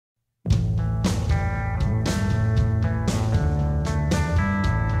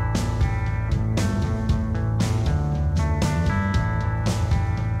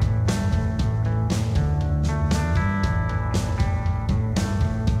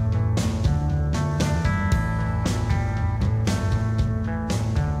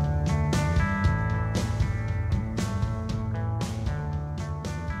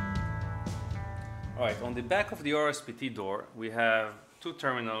On the back of the OrSPT door, we have two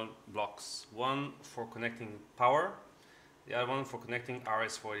terminal blocks, one for connecting power, the other one for connecting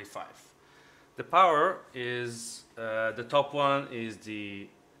RS-485. The power is, the top one is the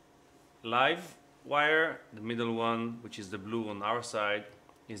live wire, the middle one, which is the blue on our side,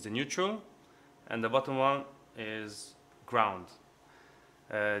 is the neutral, and the bottom one is ground.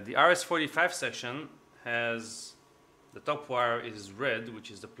 The RS-45 section has, the top wire is red, which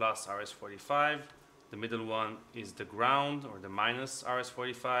is the plus RS-45, the middle one is the ground or the minus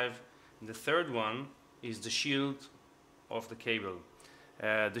RS-45, and the third one is the shield of the cable.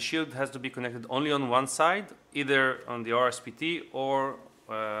 The shield has to be connected only on one side, either on the OrSPT or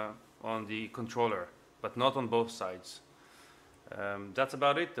on the controller, but not on both sides. That's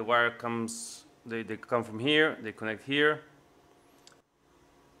about it. The wire comes, they come from here, they connect here.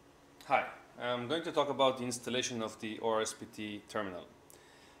 Hi, I'm going to talk about the installation of the OrSPT terminal.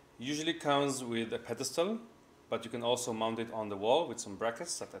 Usually comes with a pedestal, but you can also mount it on the wall with some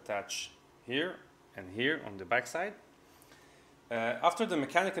brackets that attach here and here on the back side. After the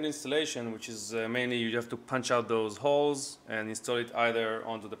mechanical installation, which is mainly you have to punch out those holes and install it either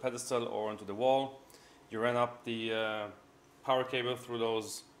onto the pedestal or onto the wall, you run up the power cable through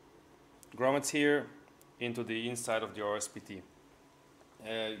those grommets here into the inside of the OrSPT.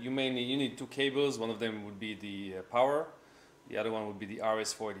 You need two cables. One of them would be the power, the other one would be the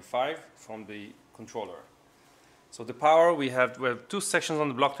RS-485 from the controller. So the power, we have two sections on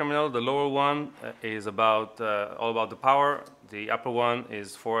the block terminal. The lower one is about all about the power. The upper one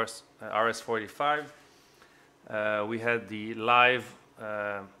is for RS-485. We had the live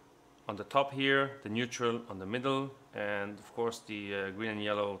on the top here, the neutral on the middle, and of course the green and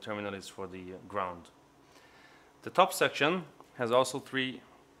yellow terminal is for the ground. The top section has also three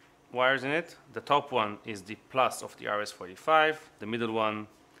wires in it. The top one is the plus of the RS-45, the middle one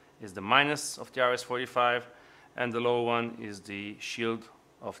is the minus of the RS-45, and the lower one is the shield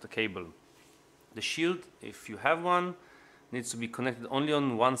of the cable. The shield, if you have one, needs to be connected only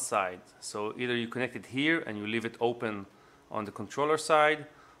on one side. So either you connect it here and you leave it open on the controller side,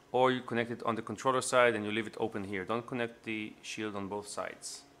 or you connect it on the controller side and you leave it open here. Don't connect the shield on both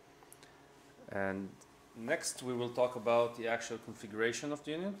sides. And next we will talk about the actual configuration of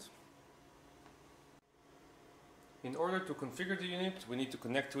the unit. In order to configure the unit, we need to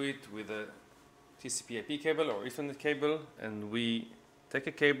connect to it with a TCP/IP cable or Ethernet cable, and we take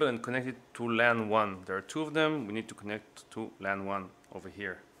a cable and connect it to LAN 1. There are two of them. We need to connect to LAN 1 over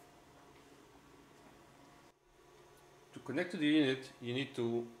here. To connect to the unit, you need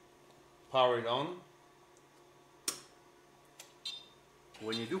to power it on.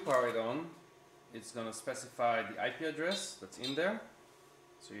 When you do power it on, it's going to specify the IP address that's in there,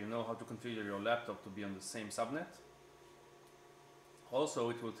 so you know how to configure your laptop to be on the same subnet. Also,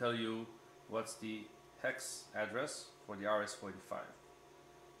 it will tell you what's the hex address for the RS-45.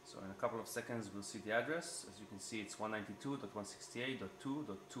 So in a couple of seconds we'll see the address. As you can see, it's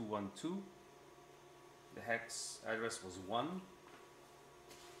 192.168.2.212. The hex address was 1.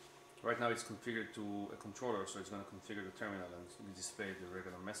 Right now it's configured to a controller, so it's going to configure the terminal and display the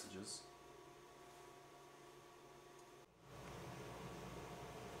regular messages.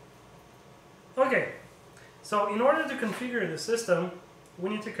 Okay, so in order to configure the system, we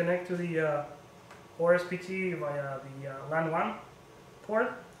need to connect to the OrSPT via the LAN 1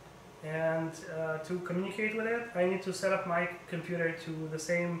 port, and to communicate with it, I need to set up my computer to the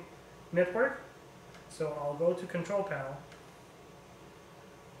same network. So I'll go to Control Panel,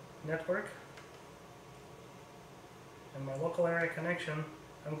 Network, and my local area connection,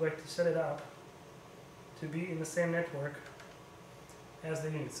 I'm going to set it up to be in the same network as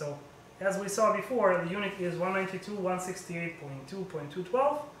the unit. So as we saw before, the unit is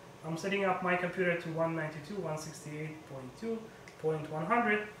 192.168.2.212. I'm setting up my computer to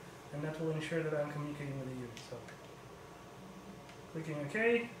 192.168.2.100, and that will ensure that I'm communicating with the unit. So, clicking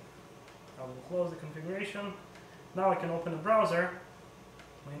OK, I will close the configuration. Now I can open a browser,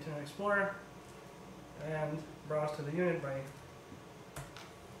 my Internet Explorer, and browse to the unit by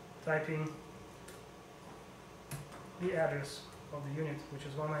typing the address of the unit, which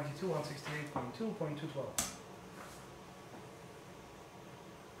is 192.168.2.212.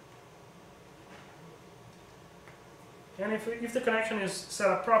 And if the connection is set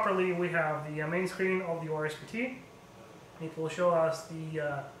up properly, we have the main screen of the OrSPT. It will show us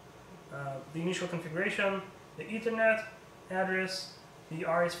the initial configuration, the Ethernet address, the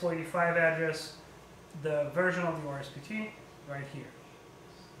RS-485 address, the version of the OrSPT right here.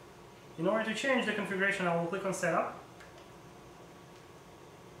 In order to change the configuration, I will click on Setup.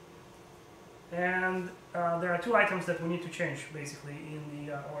 And there are two items that we need to change basically in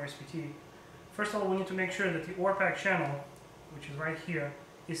the OrSPT. First of all, we need to make sure that the Orpak channel, which is right here,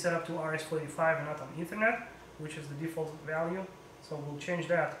 is set up to RS-485 and not on Ethernet, which is the default value. So we'll change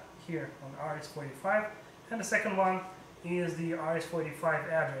that here on RS-485. And the second one is the RS-485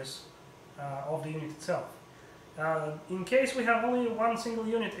 address of the unit itself. In case we have only one single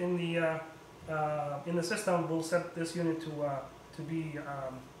unit in the system, we'll set this unit to be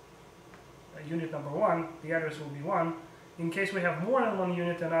unit number 1. The address will be 1. In case we have more than one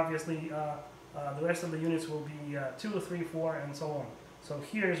unit, then obviously the rest of the units will be 2, 3, 4, and so on. So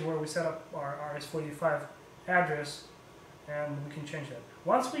here's where we set up our RS-485 address, and we can change that.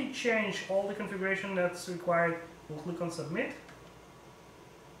 Once we change all the configuration that's required, we'll click on Submit.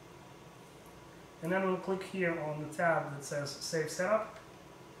 And then we'll click here on the tab that says Save Setup.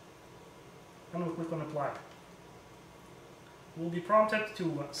 And we'll click on Apply. We'll be prompted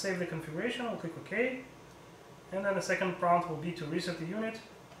to save the configuration. We'll click OK. And then the second prompt will be to reset the unit.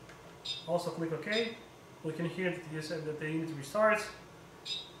 Also click OK. We can hear that the unit restarts.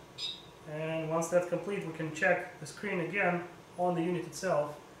 And once that's complete, we can check the screen again on the unit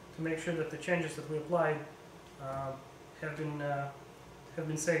itself to make sure that the changes that we applied have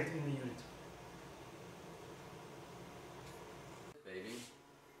been saved in the unit. Baby.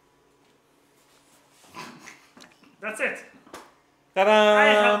 That's it. Ta-da! I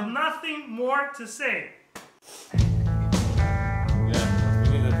have nothing more to say.